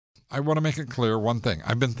I want to make it clear one thing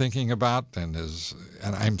I've been thinking about, and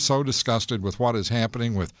I'm so disgusted with what is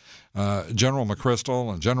happening with General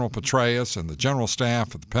McChrystal and General Patraeus and the general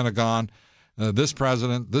staff of the Pentagon, this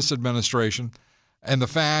president, this administration, and the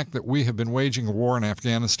fact that we have been waging a war in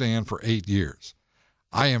Afghanistan for 8 years.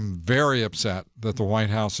 I am very upset that the White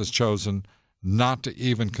House has chosen not to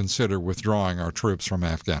even consider withdrawing our troops from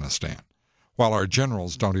Afghanistan, while our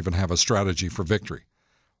generals don't even have a strategy for victory.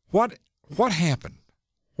 What happened?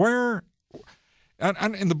 Where?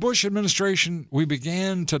 And in the Bush administration, we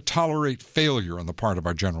began to tolerate failure on the part of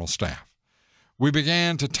our general staff. We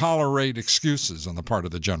began to tolerate excuses on the part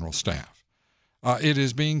of the general staff. It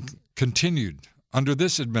is being continued under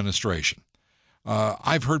this administration.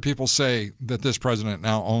 I've heard people say that this president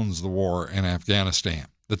now owns the war in Afghanistan,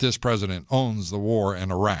 that this president owns the war in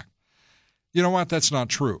Iraq. You know what? That's not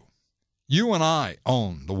true. You and I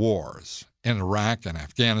own the wars in Iraq and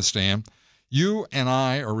Afghanistan. You and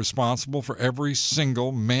I are responsible for every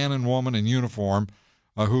single man and woman in uniform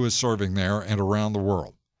who is serving there and around the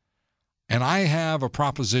world. And I have a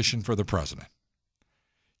proposition for the president.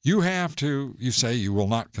 You say you will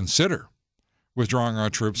not consider withdrawing our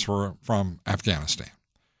troops from Afghanistan.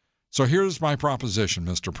 So here's my proposition,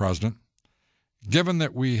 Mr. President. Given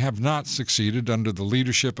that we have not succeeded under the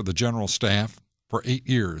leadership of the general staff for 8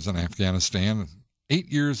 years in Afghanistan,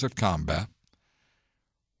 8 years of combat,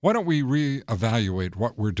 why don't we reevaluate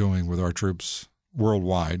what we're doing with our troops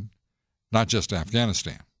worldwide, not just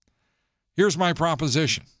Afghanistan? Here's my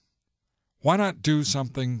proposition. Why not do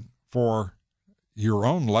something for your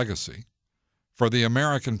own legacy, for the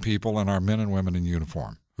American people and our men and women in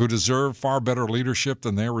uniform, who deserve far better leadership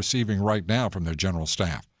than they're receiving right now from their general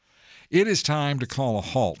staff? It is time to call a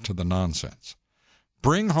halt to the nonsense.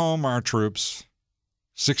 Bring home our troops,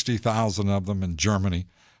 60,000 of them in Germany,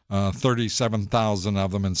 37,000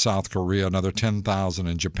 of them in South Korea, another 10,000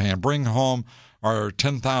 in Japan. Bring home our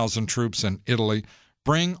 10,000 troops in Italy.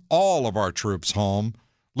 Bring all of our troops home.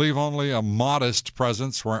 Leave only a modest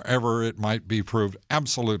presence wherever it might be proved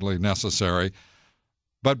absolutely necessary.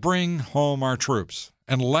 But bring home our troops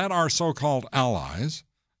and let our so-called allies,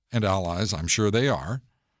 and allies I'm sure they are,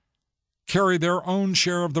 carry their own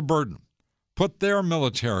share of the burden. Put their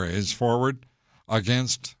militaries forward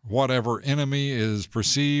against whatever enemy is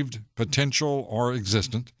perceived, potential, or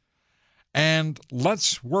existent. And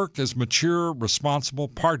let's work as mature, responsible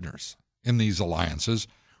partners in these alliances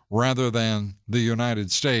rather than the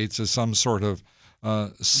United States as some sort of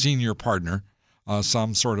senior partner,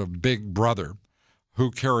 some sort of big brother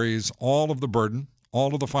who carries all of the burden,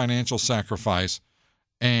 all of the financial sacrifice,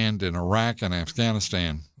 and in Iraq and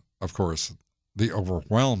Afghanistan, of course, the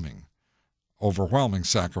overwhelming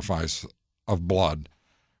sacrifice of blood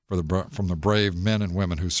from the brave men and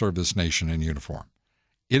women who serve this nation in uniform.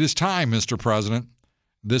 It is time, Mr. President.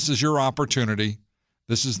 This is your opportunity.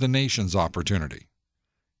 This is the nation's opportunity.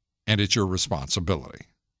 And it's your responsibility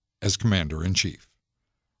as Commander-in-Chief.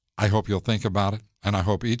 I hope you'll think about it, and I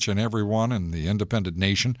hope each and every one in the independent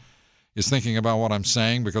nation is thinking about what I'm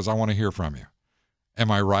saying, because I want to hear from you.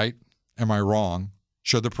 Am I right? Am I wrong?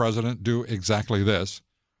 Should the president do exactly this,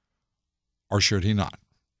 or should he not?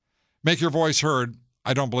 Make your voice heard.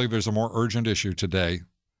 I don't believe there's a more urgent issue today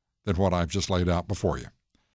than what I've just laid out before you.